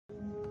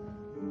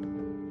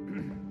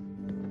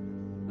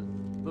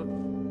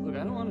Look,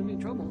 I don't want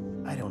any trouble.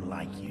 I don't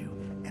like you,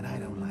 and I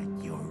don't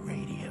like your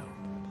radio.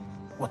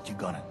 What you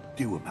gonna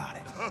do about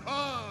it?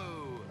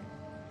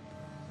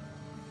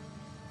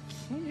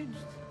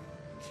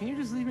 Can't you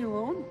just leave me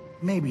alone?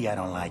 Maybe I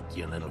don't like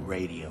your little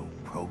radio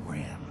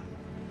program.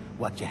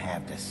 What you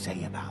have to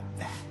say about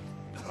that?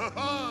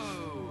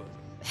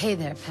 Hey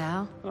there,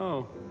 pal.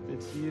 Oh,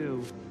 it's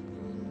you.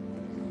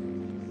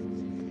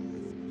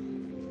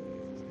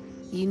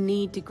 You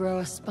need to grow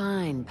a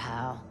spine,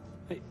 pal.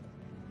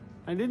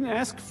 I didn't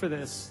ask for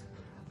this.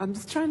 I'm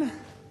just trying to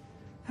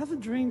have a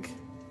drink.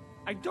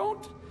 I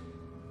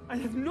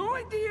have no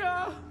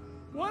idea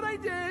what I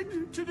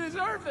did to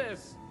deserve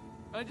this.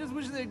 I just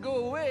wish they'd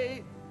go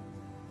away.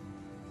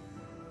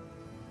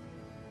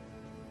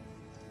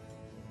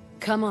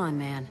 Come on,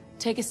 man.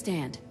 Take a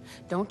stand.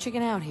 Don't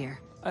chicken out here.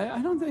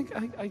 I don't think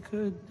I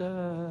could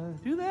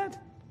do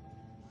that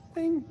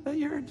thing that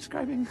you're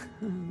describing.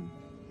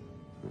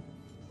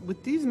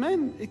 With these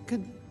men, it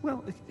could,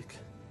 well,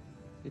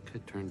 it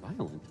could turn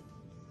violent.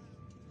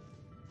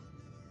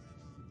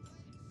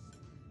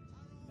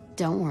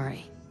 Don't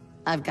worry.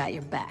 I've got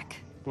your back.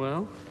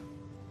 Well,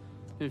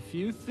 if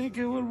you think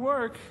it would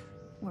work...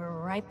 We're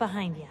right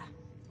behind you.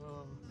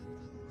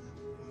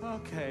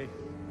 Okay,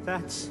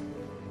 that's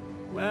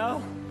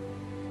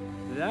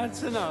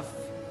enough.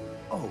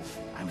 Oh,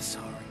 I'm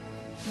sorry.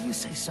 Did you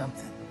say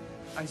something?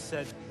 I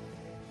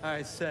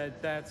said,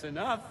 that's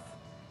enough.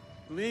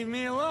 Leave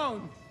me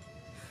alone.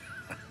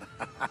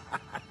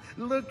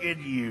 Look at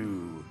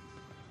you.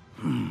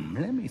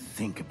 Let me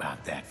think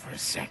about that for a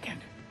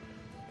second.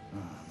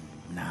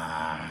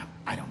 Nah,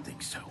 I don't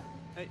think so.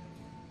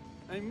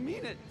 I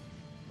mean it.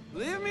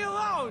 Leave me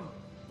alone.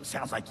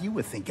 Sounds like you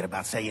were thinking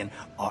about saying,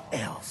 or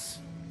else.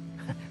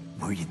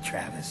 Were you,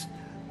 Travis?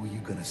 Were you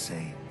gonna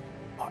say,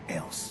 or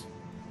else?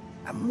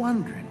 I'm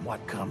wondering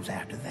what comes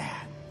after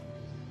that.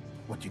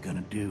 What you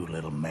gonna do,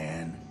 little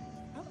man?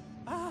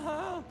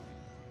 I'll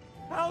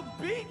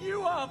beat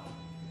you up.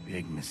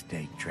 Big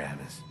mistake,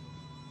 Travis.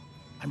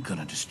 I'm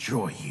gonna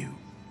destroy you.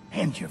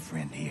 And your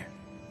friend here.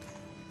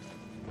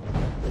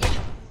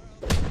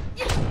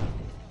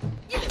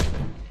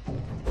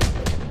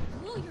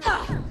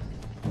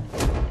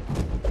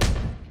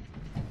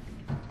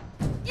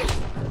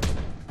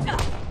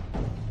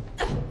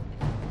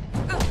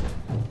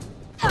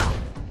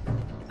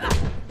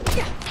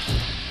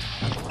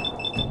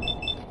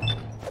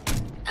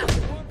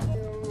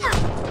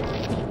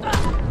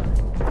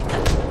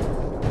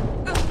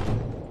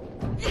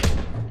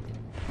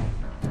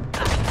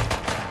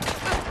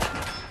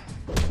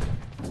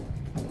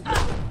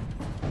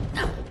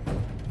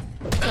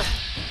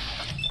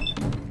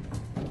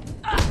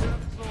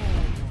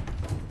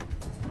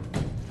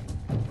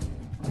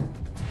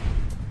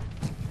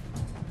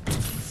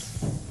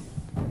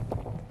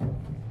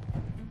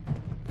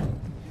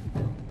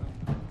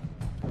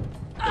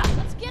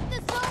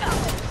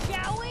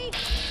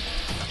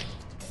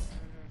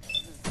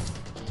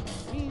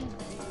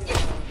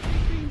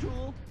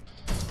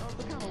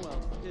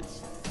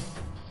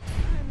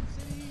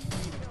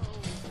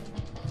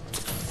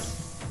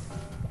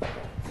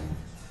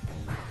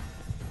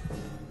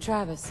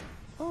 Travis.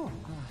 Oh,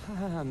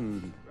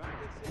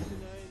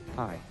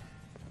 hi.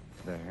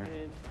 There.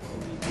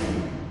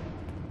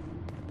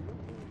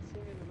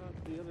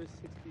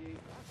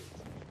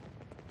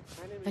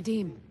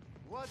 Vadim.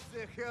 What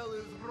the hell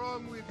is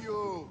wrong with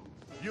you?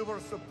 You were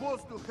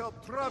supposed to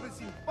help Travis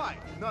in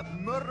fight, not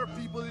murder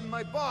people in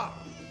my bar.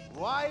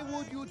 Why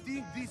would you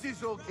think this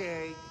is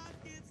okay?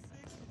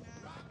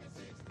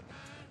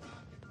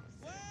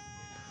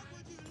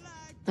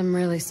 I'm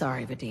really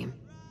sorry, Vadim.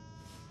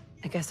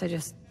 I guess I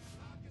just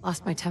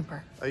lost my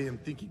temper. I am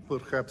thinking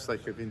perhaps I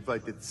have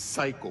invited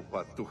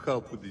Psychopath to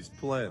help with this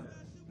plan.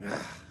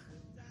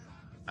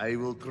 I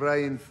will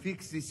try and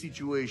fix the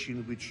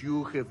situation which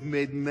you have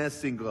made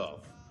messing of.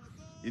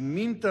 In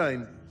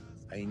meantime,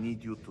 I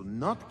need you to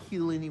not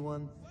kill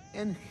anyone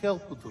and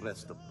help with the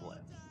rest of the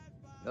plan.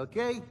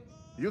 Okay?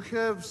 You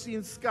have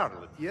seen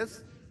Scarlet,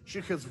 yes?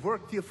 She has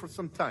worked here for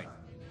some time.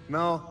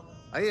 Now,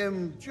 I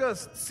am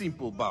just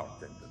simple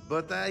bartender,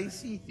 but I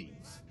see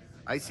things.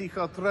 I see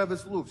how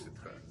Travis looks at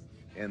her,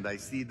 and I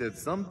see that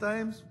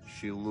sometimes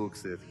she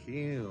looks at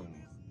him.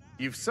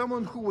 If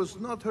someone who was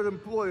not her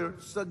employer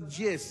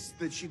suggests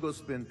that she go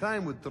spend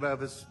time with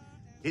Travis,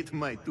 it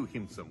might do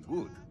him some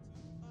good.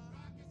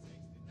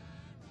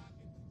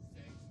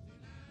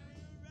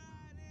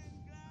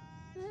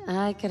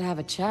 I could have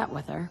a chat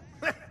with her.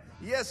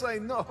 Yes, I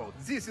know.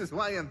 This is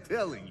why I'm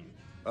telling you.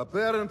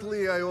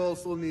 Apparently, I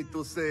also need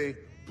to say,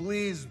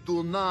 please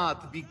do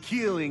not be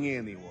killing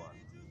anyone.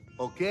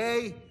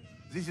 Okay?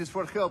 This is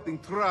for helping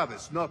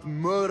Travis, not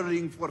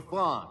murdering for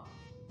fun.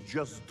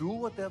 Just do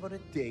whatever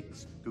it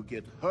takes to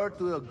get her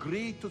to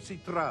agree to see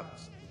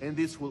Travis, and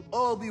this will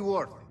all be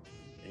worth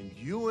it. And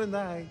you and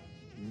I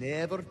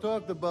never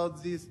talked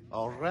about this,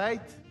 all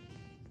right?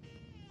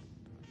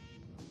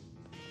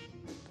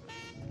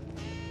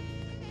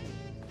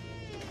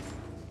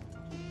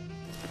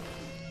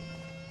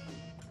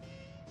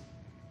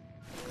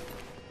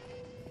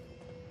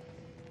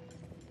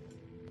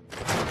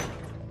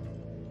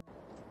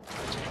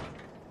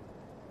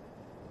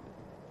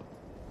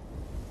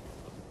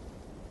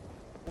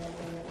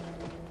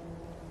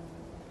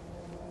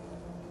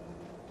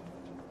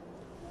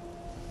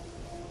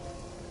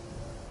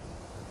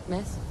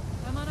 Miss?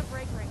 I'm on a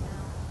break right now.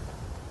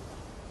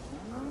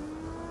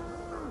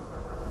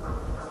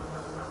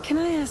 Can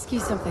I ask you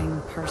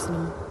something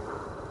personal?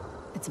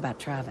 It's about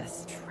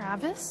Travis.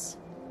 Travis?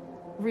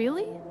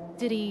 Really?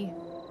 Did he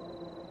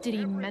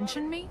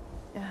mention me?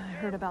 I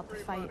heard about the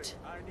fight.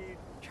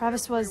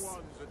 Travis was...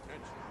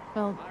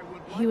 well,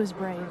 he was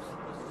brave.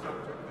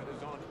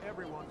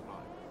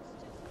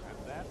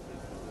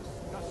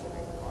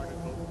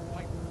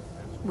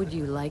 Would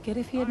you like it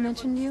if he had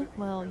mentioned you?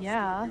 Well,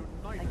 yeah.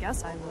 I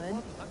guess I would.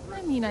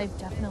 I mean, I've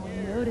definitely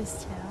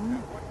noticed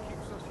him.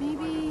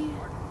 Maybe...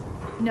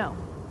 No.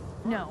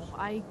 No,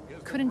 I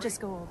couldn't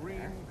just go over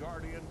there.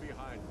 Guardian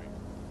behind me.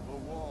 The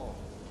wall.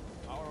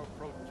 Our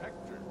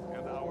protector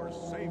and our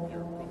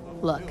savior from the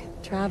Look,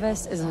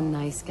 Travis is a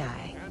nice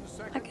guy.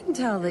 I can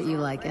tell that you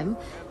like him,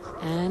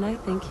 and I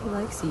think he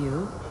likes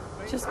you.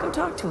 Just go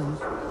talk to him.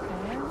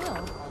 Okay, I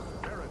will.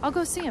 I'll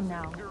go see him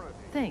now.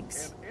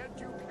 Thanks.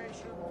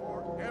 education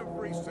for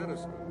every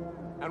citizen.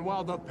 And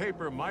while the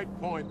paper might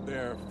point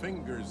their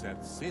fingers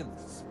at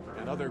synths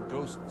and other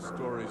ghost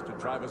stories to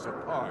drive us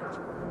apart,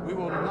 we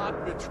will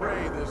not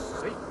betray this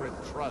sacred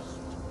trust.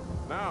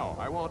 Now,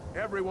 I want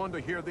everyone to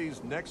hear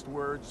these next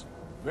words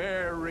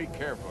very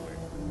carefully.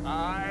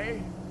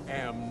 I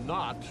am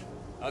not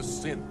a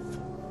synth.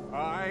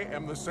 I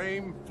am the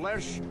same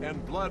flesh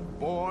and blood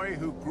boy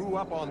who grew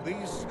up on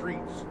these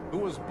streets, who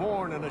was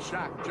born in a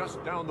shack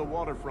just down the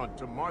waterfront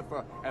to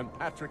Martha and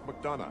Patrick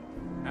McDonough.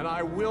 And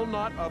I will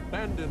not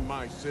abandon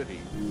my city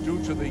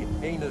due to the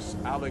heinous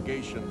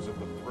allegations of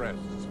the press.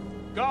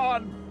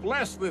 God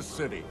bless this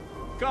city.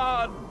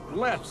 God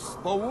bless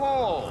the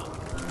wall.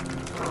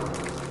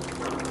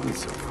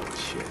 He's so full of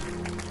shit.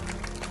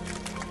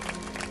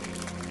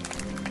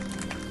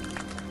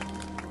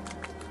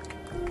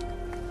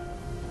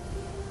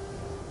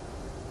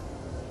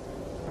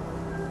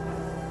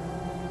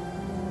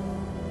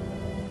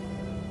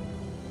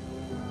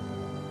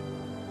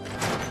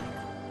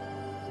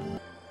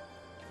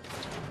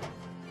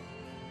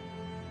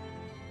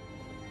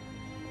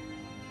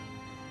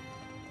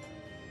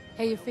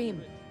 Hey, Eupheme.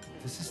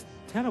 This is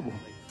terrible.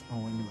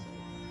 Oh, I knew it.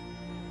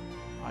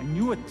 I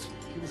knew it.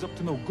 He was up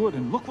to no good,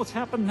 and look what's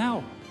happened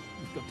now.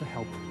 You've got to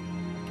help.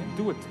 I can't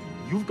do it.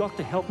 You've got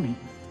to help me.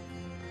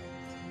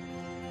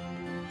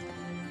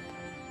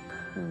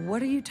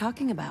 What are you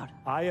talking about?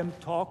 I am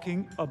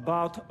talking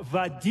about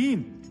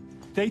Vadim.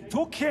 They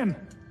took him.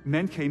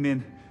 Men came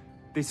in.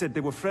 They said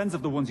they were friends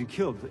of the ones you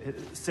killed.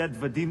 Said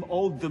Vadim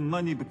owed them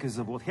money because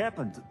of what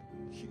happened.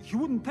 He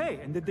wouldn't pay,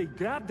 and then they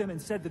grabbed him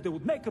and said that they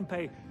would make him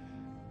pay.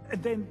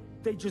 And then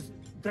they just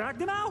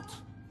dragged him out.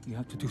 You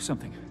have to do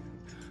something.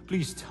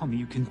 Please tell me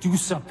you can do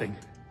something.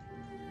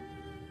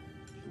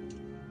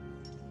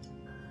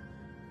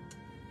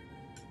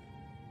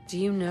 Do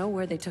you know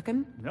where they took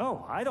him?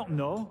 No, I don't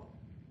know.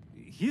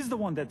 He's the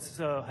one that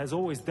has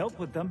always dealt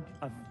with them.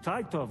 I've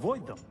tried to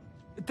avoid them.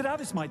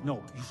 Travis might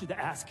know. You should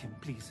ask him,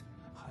 please.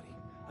 Hurry.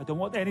 I don't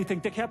want anything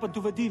to happen to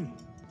Vadim.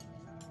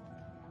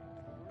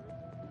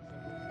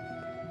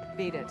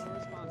 Beat it.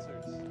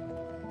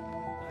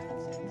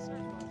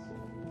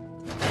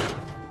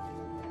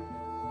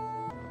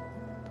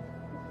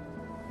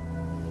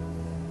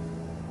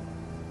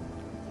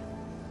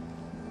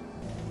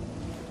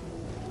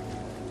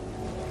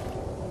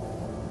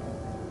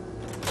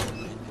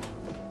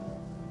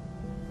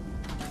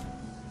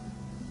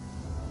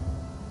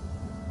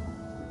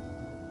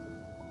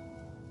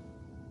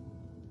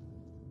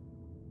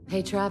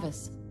 Hey,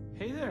 Travis.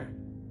 Hey there.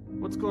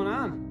 What's going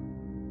on?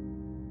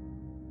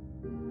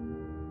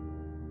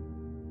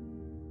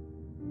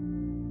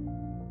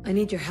 I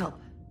need your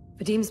help.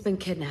 Vadim's been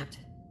kidnapped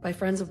by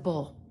friends of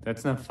Bull.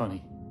 That's not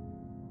funny.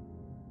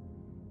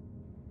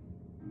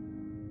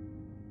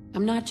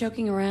 I'm not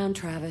joking around,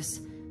 Travis.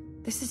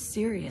 This is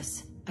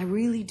serious. I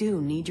really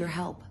do need your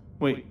help.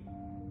 Wait.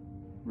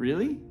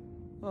 Really?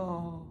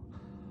 Oh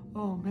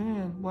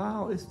man,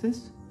 wow,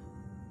 this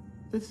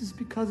is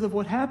because of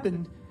what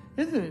happened,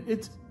 isn't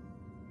it?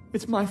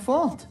 It's my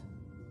fault.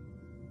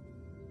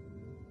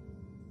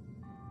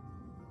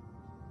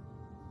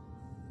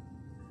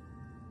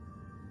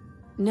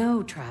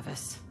 No,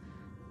 Travis.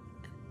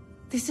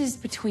 This is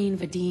between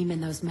Vadim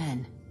and those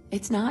men.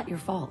 It's not your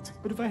fault.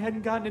 But if I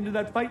hadn't gotten into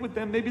that fight with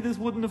them, maybe this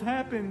wouldn't have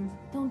happened.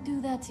 Don't do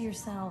that to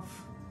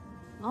yourself.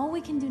 All we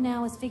can do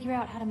now is figure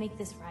out how to make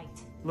this right.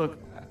 Look,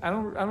 I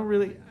don't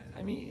really,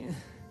 I mean,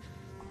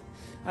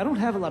 I don't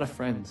have a lot of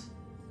friends.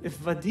 If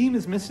Vadim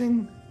is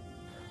missing,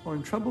 or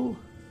in trouble,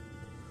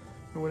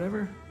 or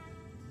whatever,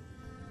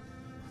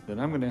 then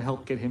I'm gonna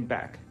help get him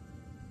back.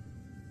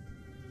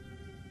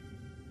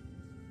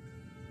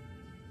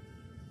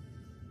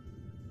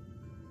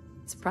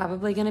 It's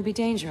probably gonna be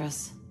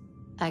dangerous.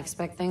 I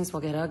expect things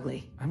will get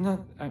ugly. I'm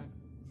not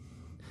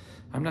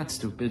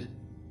stupid.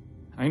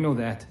 I know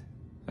that.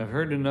 I've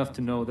heard enough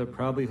to know they're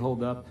probably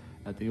holed up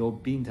at the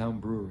old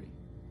Beantown Brewery.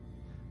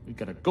 We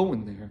gotta go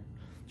in there,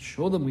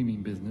 show them we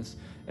mean business,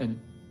 and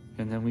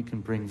then we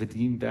can bring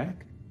Vadim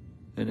back,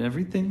 and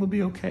everything will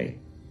be okay.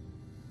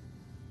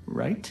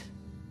 Right?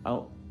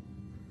 I'll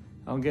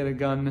get a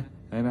gun,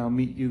 and I'll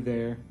meet you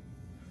there,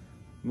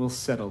 We'll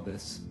settle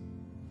this.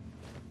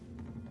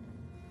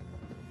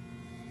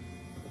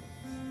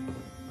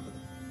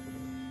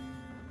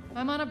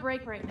 I'm on a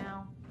break right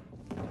now.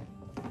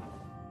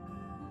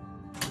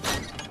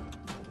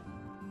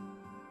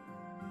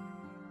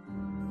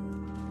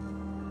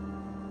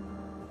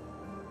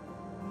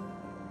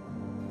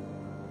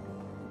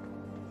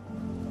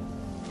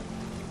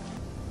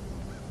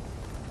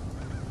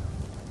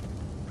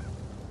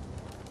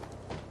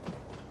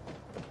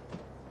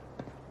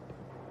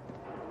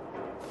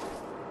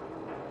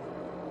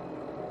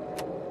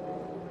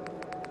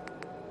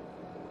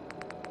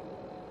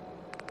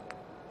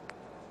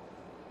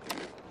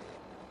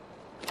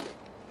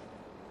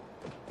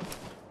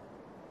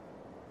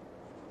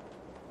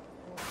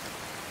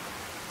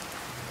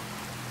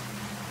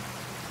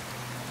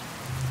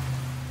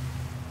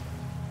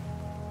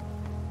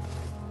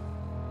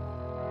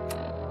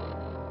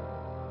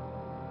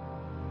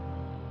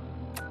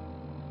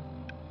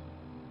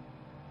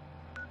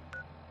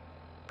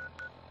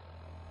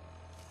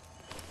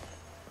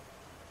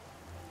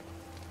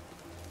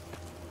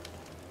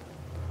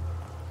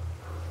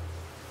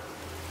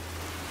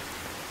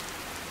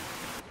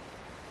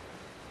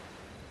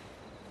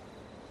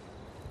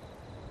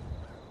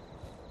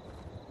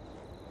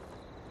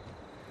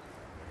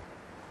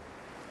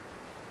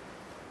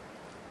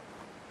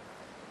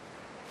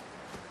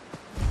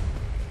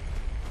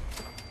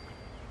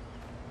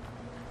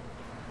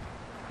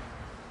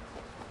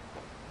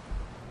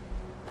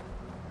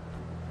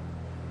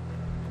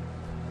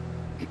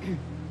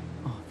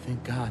 Oh,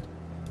 thank God.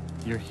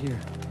 You're here.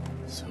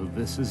 So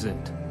this is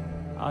it.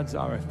 Odds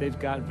are if they've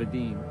got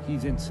Vadim,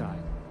 he's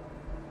inside.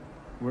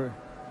 We're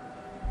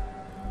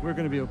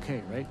gonna be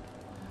okay, right?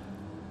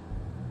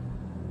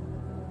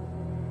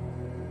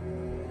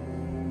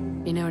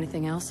 You know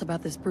anything else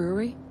about this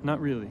brewery? Not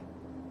really.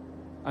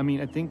 I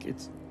mean, I think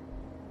it's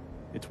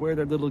where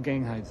their little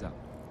gang hides out.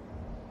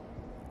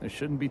 There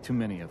shouldn't be too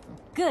many of them.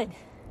 Good.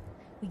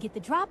 We get the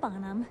drop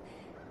on them.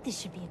 This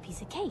should be a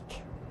piece of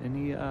cake.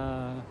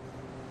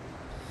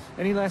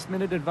 Any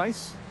last-minute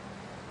advice?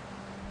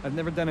 I've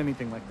never done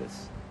anything like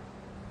this.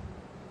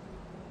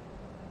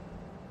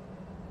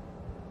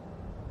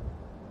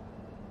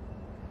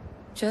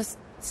 Just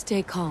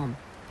stay calm.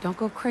 Don't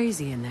go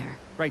crazy in there.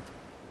 Right.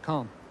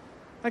 Calm.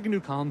 I can do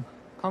calm.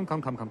 Calm.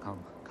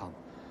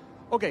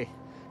 Okay,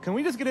 can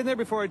we just get in there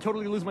before I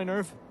totally lose my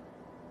nerve?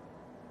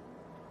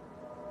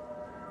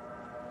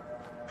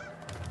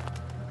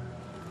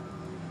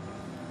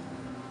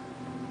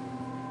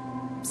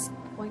 Psst,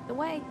 point the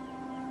way.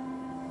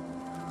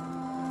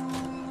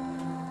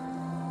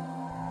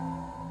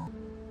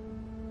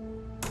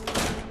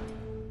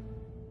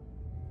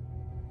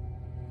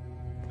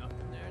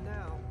 Nothing there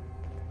now.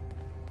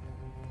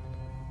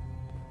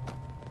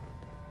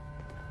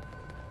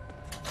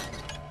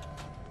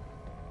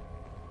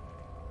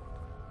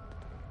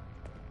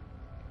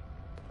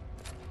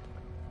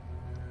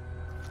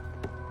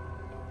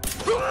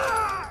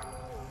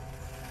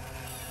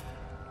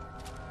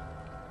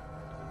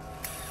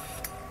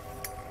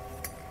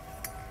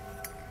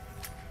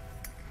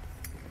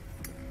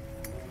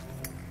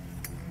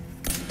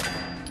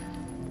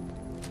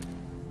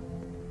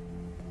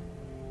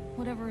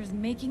 Whatever is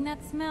making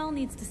that smell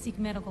needs to seek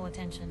medical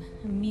attention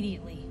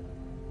immediately.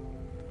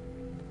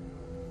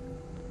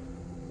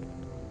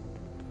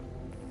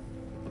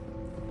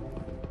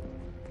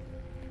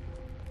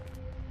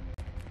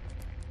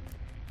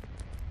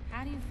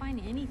 How do you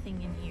find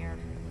anything in here?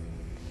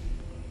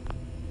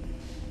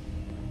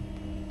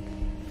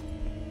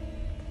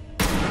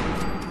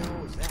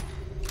 What was that?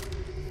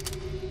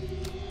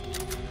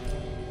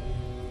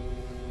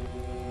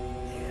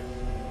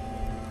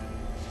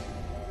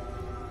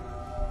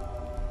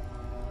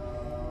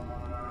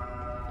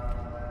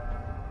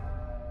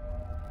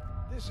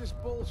 This is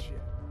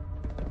bullshit.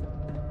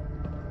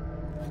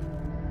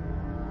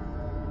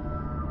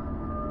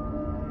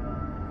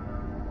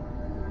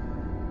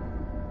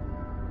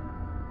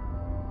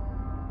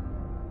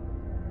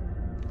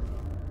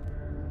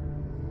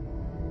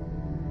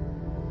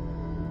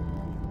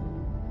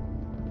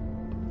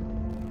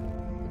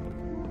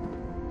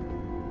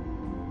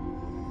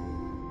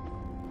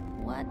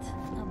 What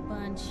a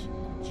bunch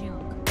of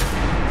junk.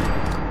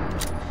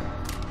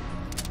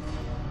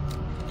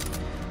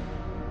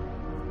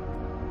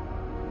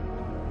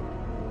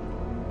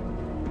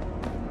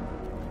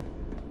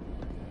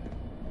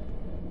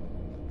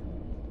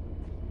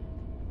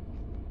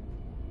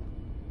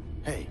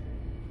 Hey.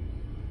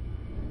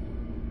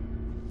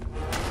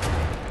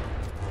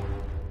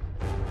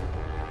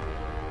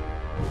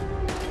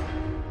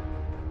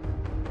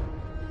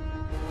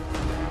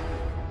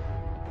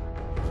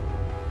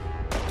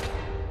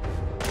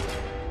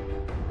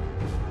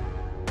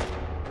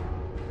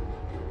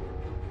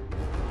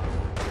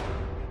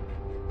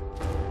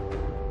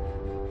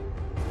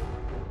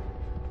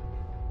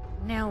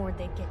 Now where'd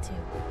they get to?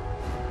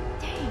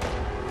 Dang.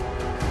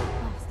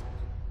 Lost him.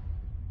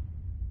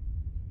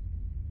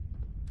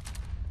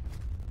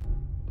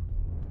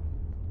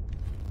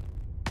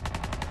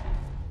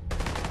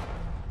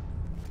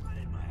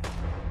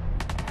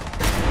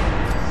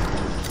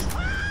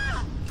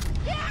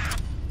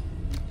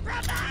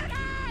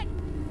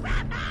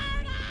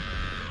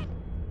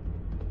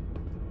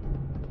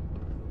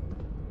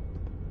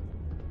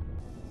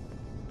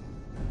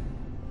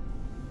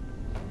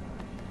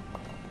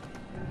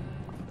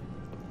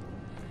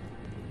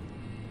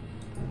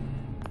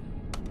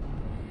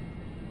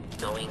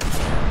 Going down.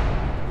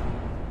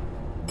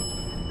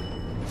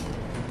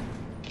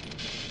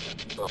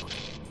 Look.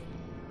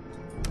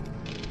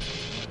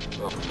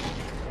 Look.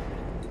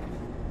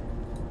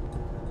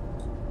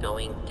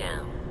 Going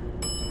down.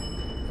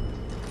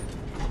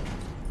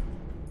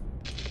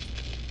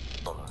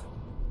 Over.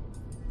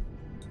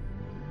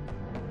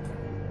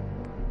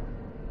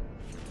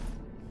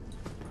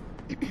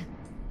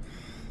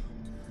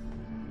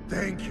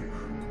 Thank you.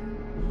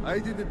 I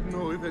didn't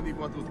know if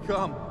anyone would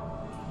come.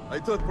 I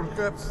thought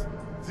perhaps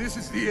this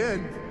is the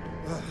end.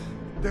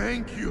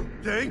 Thank you,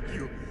 thank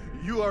you.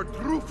 You are a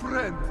true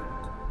friend.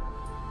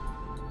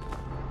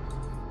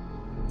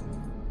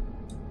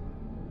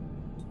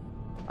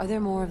 Are there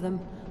more of them?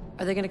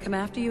 Are they gonna come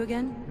after you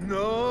again?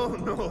 No,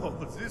 no,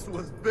 this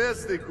was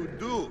best they could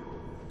do.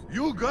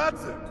 You got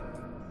them.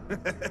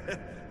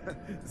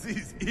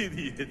 These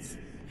idiots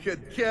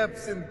had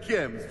caps and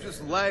chems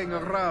just lying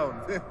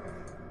around.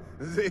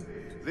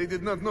 They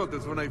did not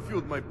notice when I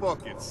filled my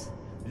pockets.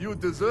 You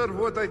deserve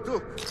what I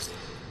took.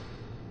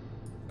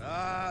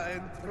 Ah,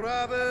 and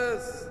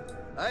Travis,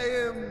 I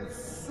am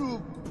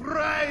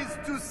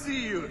surprised to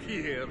see you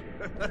here.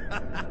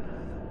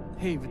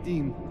 Hey,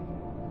 Vadim.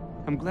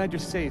 I'm glad you're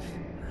safe.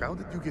 How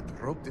did you get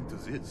roped into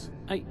this?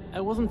 I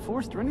wasn't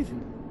forced or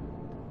anything.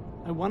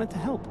 I wanted to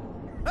help.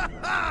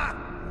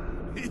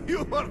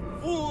 You are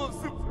full of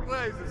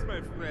surprises,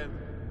 my friend.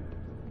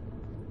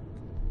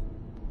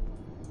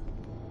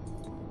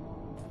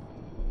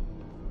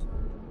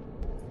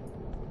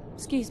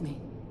 Excuse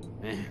me.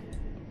 Man,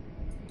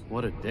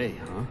 what a day,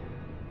 huh?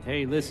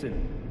 Hey,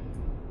 listen.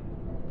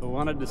 I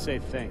wanted to say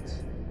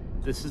thanks.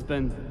 This has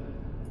been...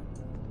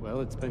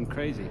 well, it's been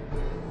crazy.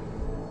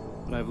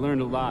 But I've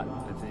learned a lot,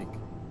 I think.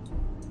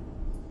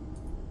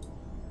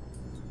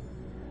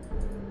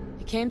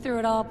 You came through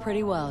it all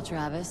pretty well,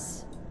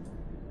 Travis.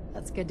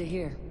 That's good to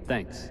hear.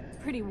 Thanks.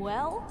 Pretty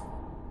well?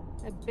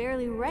 I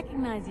barely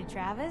recognize you,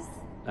 Travis.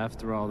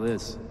 After all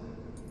this,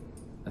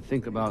 I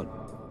think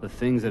about the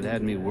things that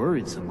had me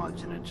worried so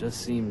much, and it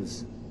just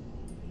seems...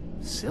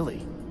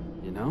 silly,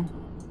 you know?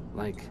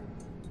 Like,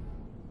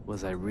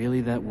 was I really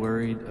that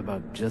worried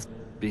about just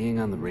being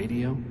on the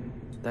radio?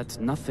 That's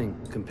nothing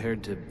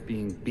compared to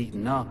being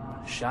beaten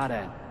up, shot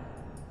at.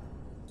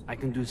 I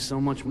can do so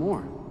much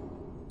more.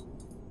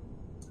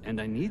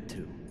 And I need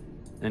to.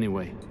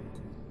 Anyway,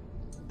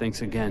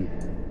 thanks again.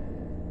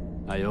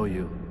 I owe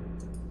you.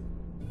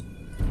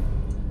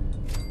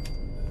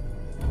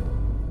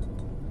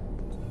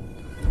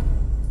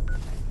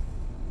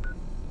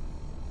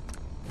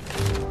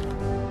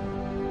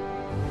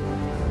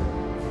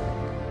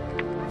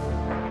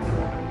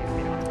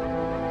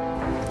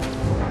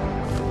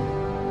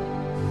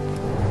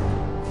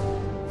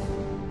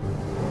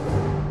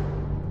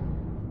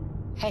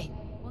 Hey.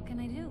 What can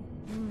I do?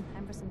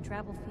 Time for some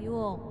travel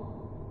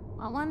fuel.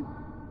 Want one?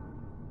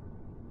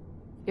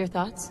 Your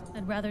thoughts?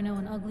 I'd rather know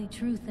an ugly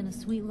truth than a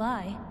sweet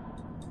lie.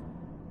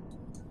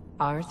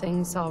 Are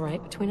things all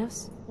right between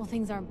us? Well,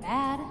 things aren't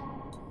bad.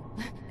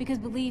 Because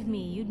believe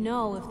me, you'd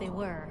know if they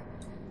were.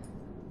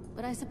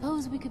 But I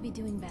suppose we could be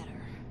doing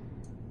better.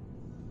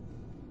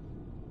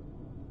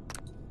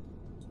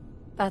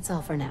 That's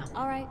all for now.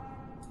 All right.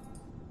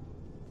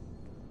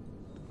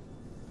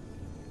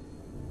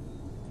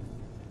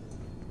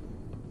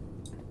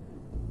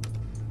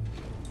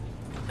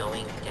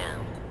 Going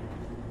down.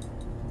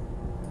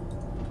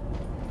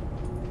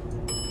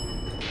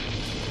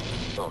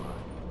 Over.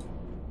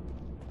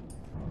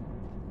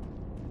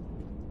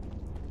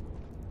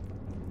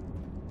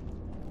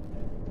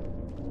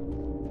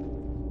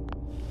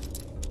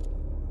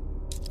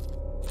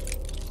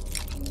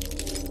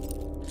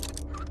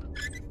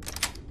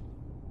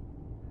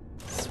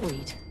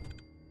 Sweet.